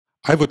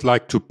I would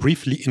like to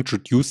briefly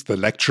introduce the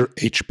lecture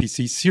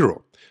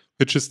HPC0,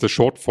 which is the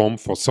short form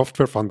for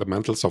Software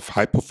Fundamentals of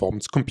High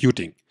Performance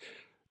Computing.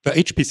 The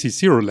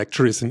HPC0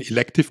 lecture is an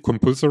elective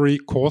compulsory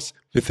course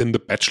within the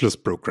bachelor's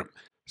program,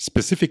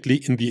 specifically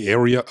in the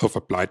area of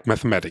applied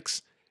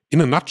mathematics. In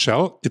a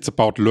nutshell, it's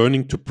about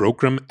learning to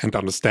program and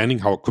understanding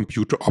how a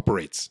computer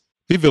operates.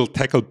 We will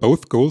tackle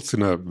both goals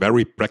in a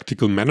very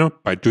practical manner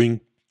by doing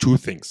two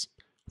things.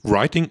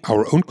 Writing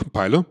our own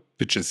compiler,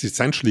 which is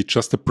essentially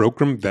just a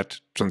program that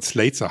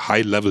translates a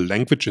high-level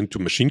language into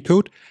machine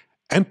code,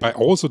 and by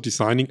also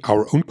designing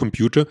our own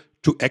computer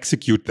to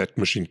execute that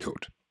machine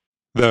code.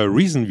 The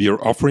reason we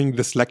are offering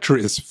this lecture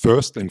is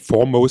first and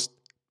foremost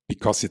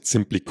because it's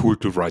simply cool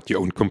to write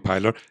your own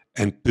compiler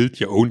and build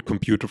your own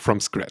computer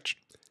from scratch.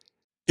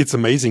 It's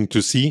amazing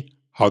to see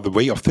how the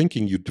way of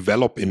thinking you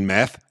develop in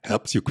math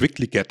helps you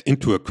quickly get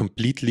into a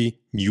completely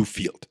new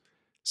field.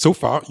 So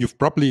far, you've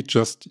probably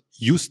just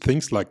used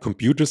things like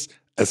computers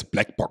as a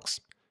black box.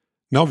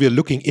 Now we're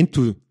looking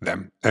into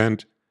them,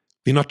 and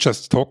we not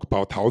just talk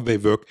about how they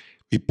work,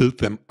 we build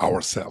them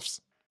ourselves.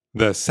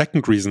 The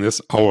second reason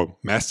is our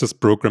master's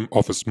program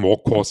offers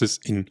more courses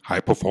in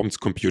high-performance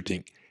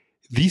computing.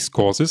 These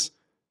courses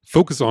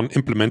focus on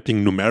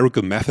implementing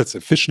numerical methods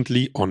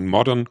efficiently on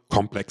modern,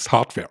 complex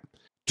hardware.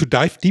 To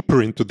dive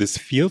deeper into these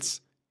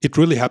fields, it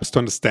really helps to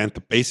understand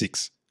the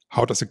basics.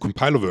 How does a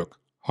compiler work?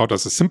 How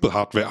does a simple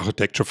hardware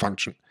architecture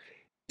function?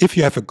 If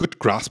you have a good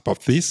grasp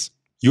of these,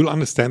 you'll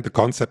understand the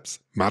concepts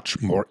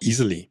much more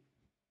easily.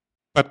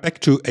 But back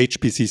to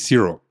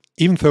HPC0.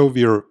 Even though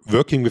we're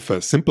working with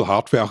a simple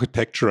hardware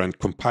architecture and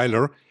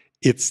compiler,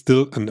 it's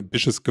still an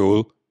ambitious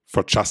goal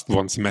for just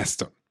one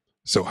semester.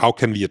 So how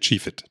can we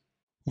achieve it?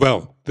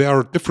 Well, there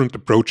are different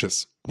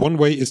approaches. One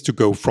way is to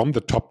go from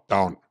the top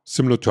down,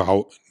 similar to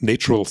how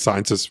natural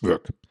sciences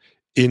work.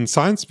 In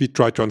science, we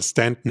try to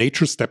understand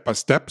nature step by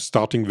step,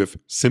 starting with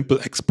simple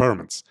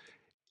experiments.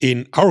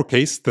 In our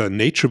case, the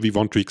nature we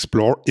want to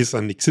explore is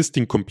an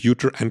existing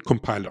computer and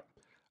compiler.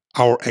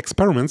 Our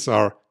experiments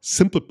are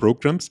simple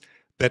programs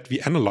that we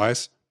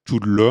analyze to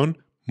learn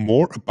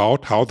more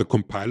about how the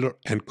compiler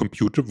and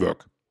computer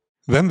work.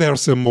 Then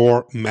there's a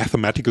more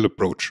mathematical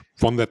approach,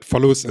 one that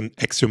follows an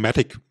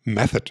axiomatic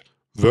method,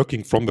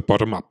 working from the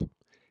bottom up.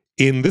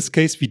 In this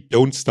case, we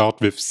don't start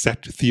with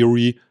set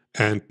theory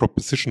and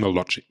propositional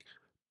logic,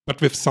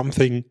 but with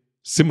something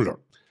similar,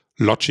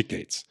 logic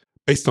gates.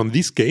 Based on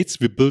these gates,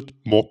 we build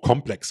more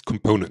complex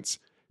components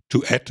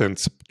to add and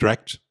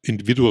subtract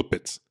individual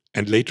bits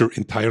and later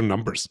entire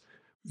numbers.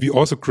 We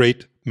also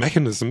create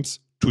mechanisms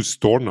to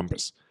store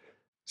numbers.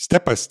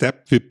 Step by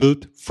step, we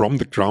build from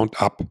the ground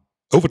up.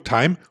 Over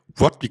time,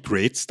 what we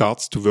create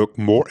starts to work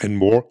more and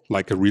more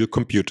like a real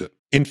computer.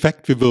 In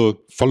fact, we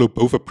will follow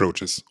both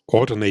approaches,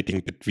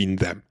 alternating between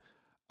them.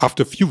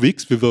 After a few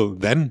weeks, we will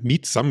then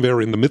meet somewhere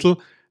in the middle,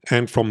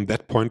 and from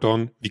that point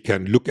on, we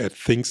can look at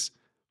things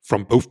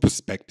from both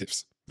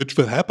perspectives, which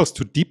will help us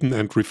to deepen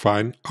and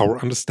refine our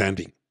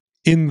understanding.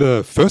 In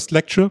the first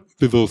lecture,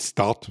 we will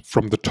start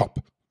from the top.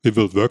 We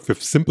will work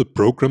with simple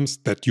programs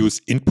that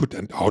use input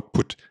and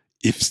output,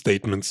 if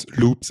statements,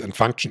 loops, and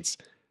functions.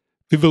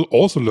 We will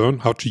also learn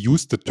how to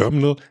use the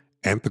terminal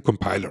and the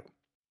compiler.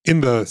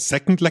 In the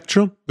second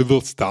lecture, we will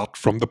start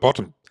from the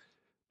bottom.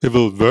 We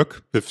will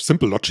work with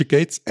simple logic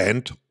gates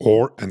and,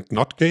 or, and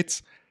not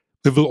gates.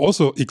 We will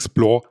also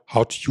explore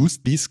how to use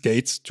these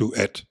gates to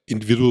add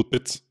individual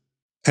bits.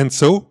 And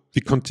so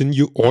we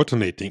continue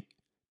alternating.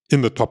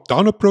 In the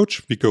top-down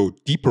approach, we go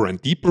deeper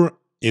and deeper.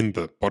 In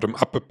the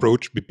bottom-up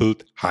approach, we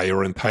build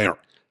higher and higher.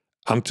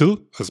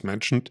 Until, as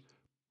mentioned,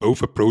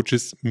 both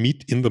approaches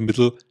meet in the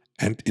middle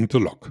and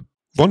interlock.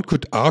 One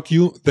could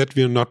argue that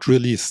we are not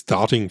really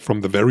starting from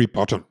the very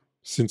bottom,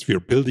 since we are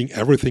building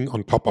everything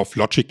on top of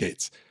logic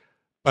gates.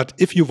 But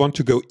if you want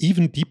to go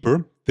even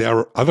deeper, there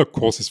are other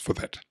courses for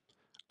that.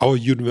 Our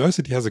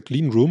university has a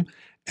clean room,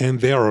 and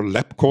there are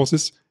lab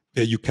courses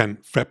where you can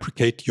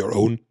fabricate your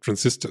own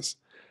transistors.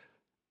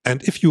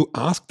 And if you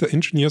ask the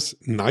engineers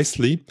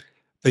nicely,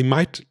 they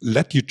might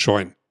let you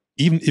join,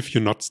 even if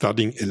you're not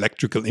studying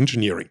electrical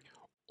engineering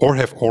or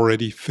have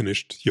already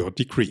finished your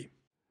degree.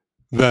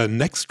 The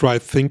next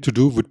right thing to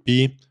do would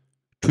be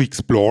to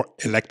explore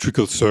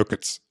electrical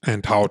circuits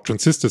and how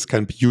transistors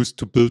can be used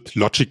to build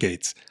logic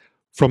gates.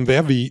 From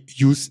there, we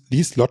use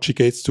these logic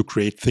gates to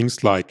create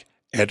things like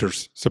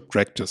adders,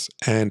 subtractors,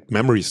 and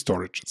memory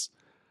storages.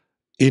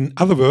 In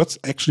other words,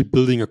 actually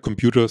building a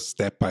computer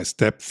step by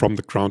step from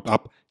the ground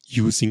up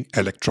using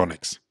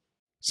electronics.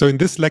 So in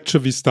this lecture,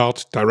 we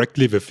start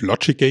directly with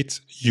logic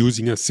gates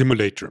using a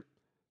simulator.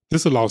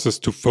 This allows us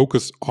to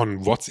focus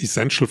on what's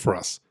essential for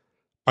us.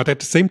 But at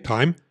the same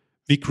time,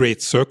 we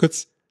create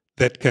circuits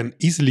that can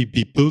easily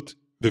be built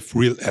with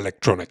real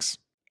electronics.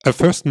 A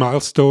first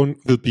milestone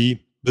will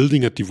be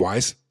building a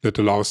device that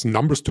allows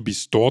numbers to be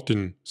stored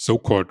in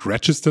so-called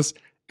registers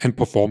and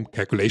perform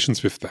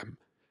calculations with them.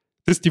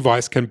 This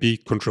device can be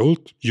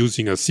controlled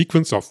using a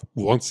sequence of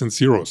ones and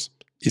zeros,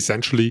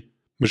 essentially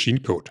machine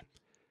code.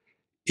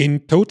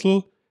 In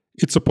total,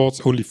 it supports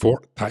only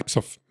 4 types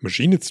of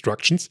machine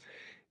instructions.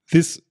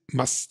 This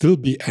must still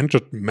be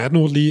entered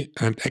manually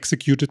and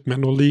executed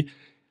manually.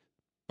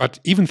 But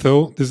even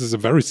though this is a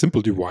very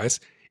simple device,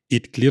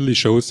 it clearly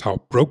shows how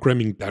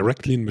programming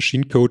directly in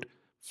machine code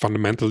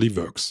fundamentally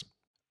works.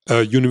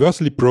 A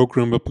universally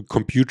programmable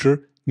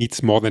computer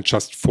needs more than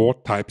just 4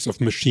 types of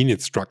machine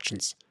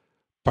instructions.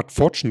 But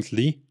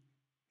fortunately,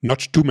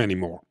 not too many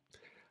more.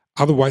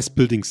 Otherwise,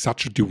 building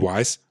such a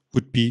device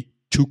would be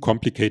too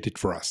complicated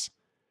for us.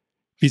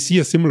 We see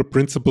a similar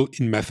principle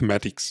in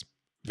mathematics,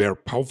 where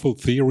powerful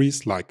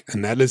theories like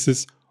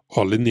analysis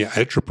or linear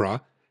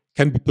algebra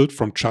can be built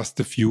from just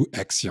a few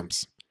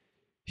axioms.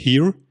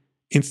 Here,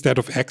 instead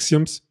of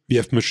axioms, we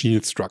have machine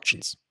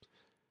instructions.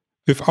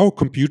 With our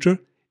computer,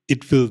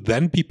 it will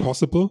then be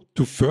possible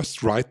to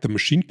first write the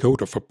machine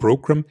code of a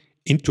program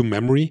into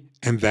memory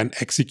and then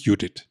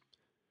execute it.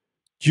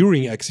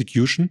 During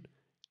execution,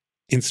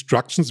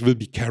 instructions will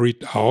be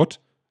carried out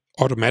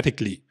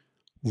automatically,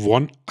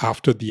 one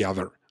after the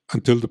other,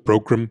 until the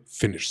program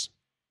finishes.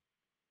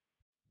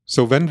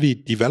 So when we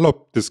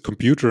develop this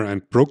computer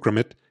and program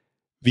it,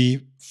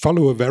 we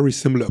follow a very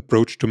similar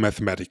approach to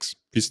mathematics.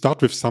 We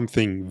start with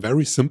something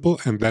very simple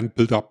and then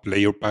build up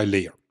layer by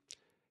layer.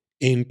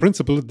 In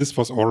principle, this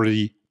was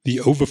already the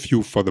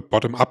overview for the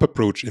bottom-up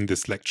approach in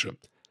this lecture.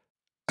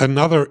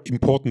 Another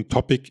important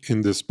topic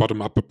in this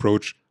bottom-up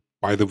approach,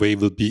 by the way,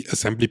 will be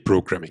assembly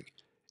programming.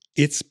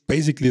 It's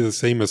basically the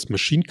same as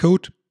machine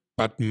code,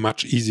 but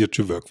much easier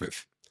to work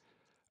with.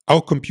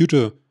 Our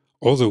computer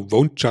also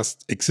won't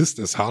just exist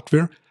as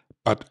hardware,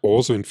 but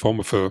also in form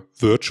of a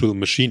virtual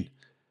machine.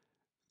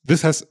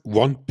 This has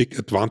one big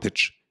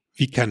advantage.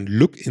 We can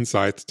look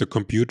inside the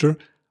computer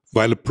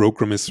while a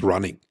program is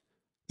running.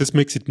 This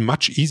makes it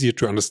much easier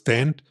to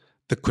understand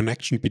the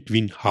connection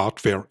between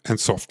hardware and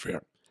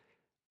software.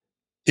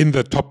 In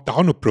the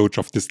top-down approach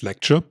of this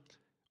lecture,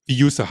 we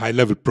use a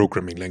high-level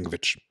programming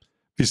language.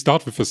 We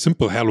start with a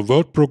simple Hello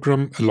World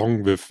program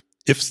along with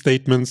if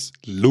statements,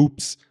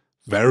 loops,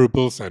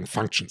 variables and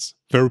functions,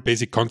 very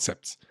basic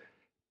concepts.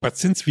 But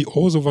since we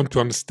also want to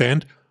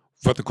understand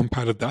what the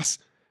compiler does,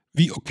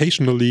 we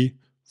occasionally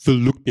will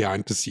look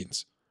behind the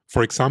scenes.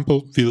 For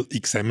example, we'll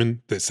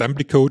examine the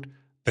assembly code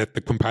that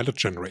the compiler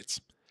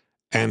generates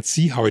and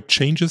see how it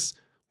changes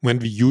when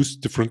we use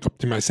different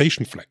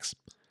optimization flags.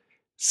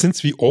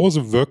 Since we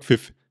also work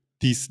with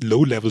these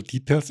low-level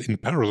details in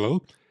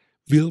parallel,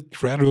 we'll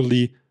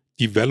gradually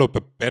develop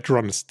a better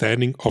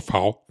understanding of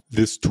how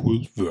this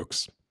tool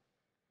works.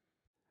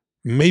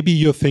 Maybe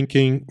you're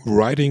thinking,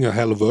 writing a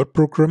Hello World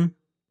program?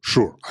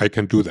 Sure, I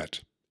can do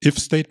that. If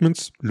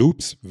statements,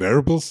 loops,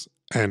 variables,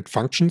 and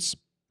functions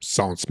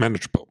sounds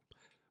manageable.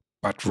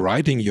 But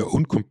writing your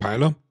own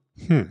compiler?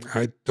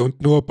 I don't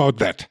know about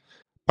that.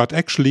 But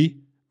actually,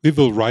 we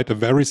will write a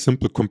very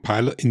simple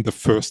compiler in the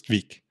first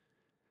week.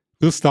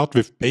 We'll start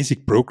with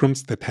basic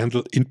programs that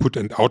handle input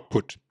and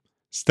output.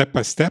 Step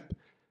by step,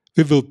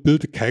 we will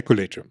build a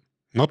calculator,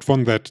 not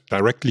one that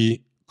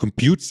directly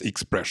computes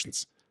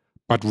expressions,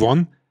 but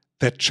one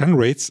that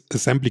generates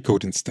assembly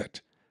code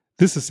instead.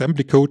 This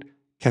assembly code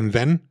can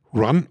then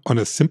run on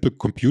a simple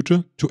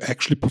computer to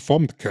actually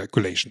perform the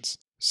calculations.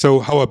 So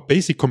how a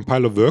basic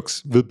compiler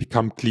works will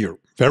become clear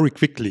very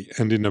quickly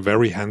and in a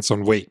very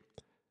hands-on way.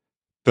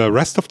 The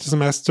rest of the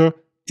semester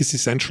is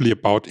essentially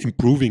about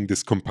improving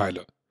this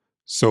compiler,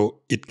 so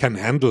it can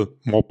handle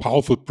more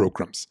powerful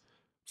programs.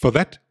 For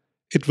that,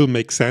 it will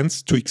make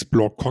sense to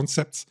explore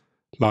concepts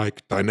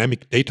like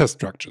dynamic data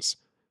structures,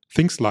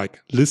 things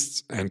like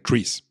lists and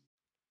trees.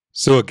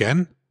 So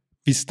again,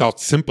 we start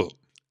simple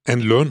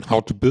and learn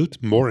how to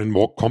build more and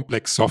more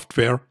complex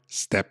software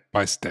step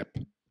by step.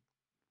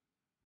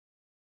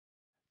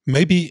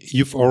 Maybe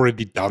you've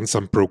already done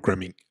some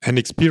programming and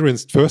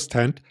experienced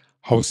firsthand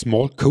how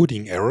small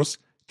coding errors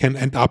can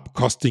end up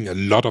costing a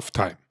lot of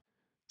time,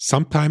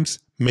 sometimes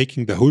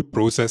making the whole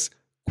process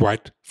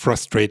quite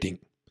frustrating.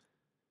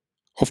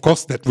 Of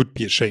course, that would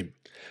be a shame.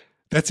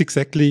 That's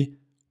exactly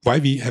why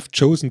we have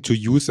chosen to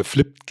use a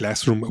flipped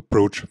classroom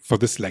approach for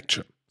this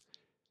lecture.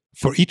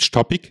 For each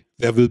topic,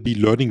 there will be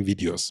learning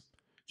videos.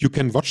 You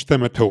can watch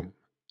them at home,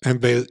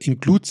 and they'll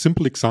include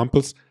simple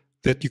examples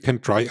that you can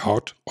try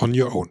out on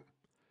your own.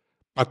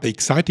 But the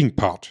exciting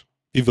part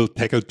we will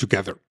tackle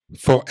together.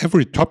 For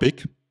every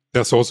topic,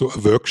 there's also a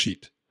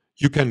worksheet.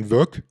 You can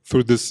work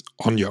through this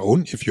on your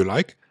own if you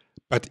like,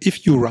 but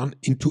if you run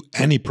into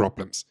any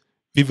problems,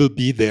 we will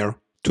be there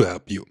to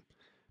help you.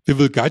 We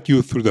will guide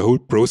you through the whole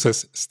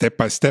process step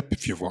by step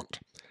if you want.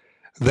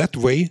 That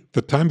way,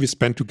 the time we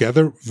spend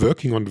together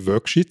working on the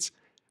worksheets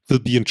will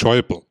be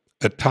enjoyable,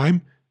 a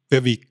time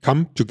where we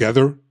come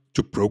together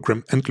to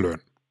program and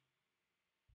learn.